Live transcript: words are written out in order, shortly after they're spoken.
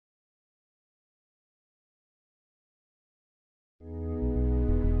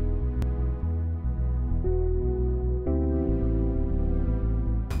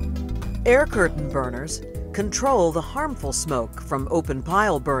Air curtain burners control the harmful smoke from open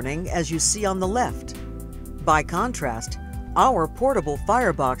pile burning, as you see on the left. By contrast, our portable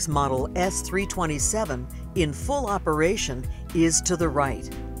FireBox model S327 in full operation is to the right.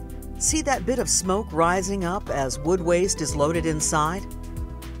 See that bit of smoke rising up as wood waste is loaded inside?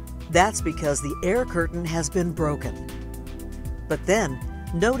 That's because the air curtain has been broken. But then,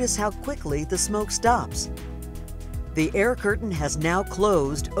 notice how quickly the smoke stops. The air curtain has now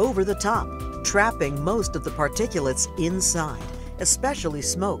closed over the top, trapping most of the particulates inside, especially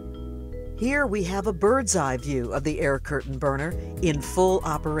smoke. Here we have a bird's eye view of the air curtain burner in full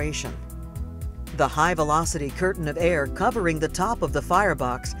operation. The high-velocity curtain of air covering the top of the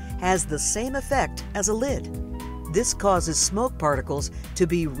FireBox has the same effect as a lid. This causes smoke particles to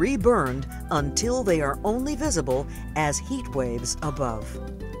be reburned until they are only visible as heat waves above.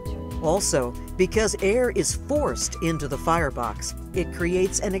 Also, because air is forced into the FireBox, it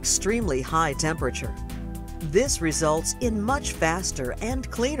creates an extremely high temperature. This results in much faster and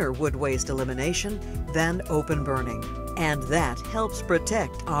cleaner wood waste elimination than open burning, and that helps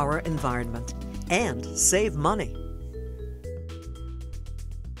protect our environment and save money.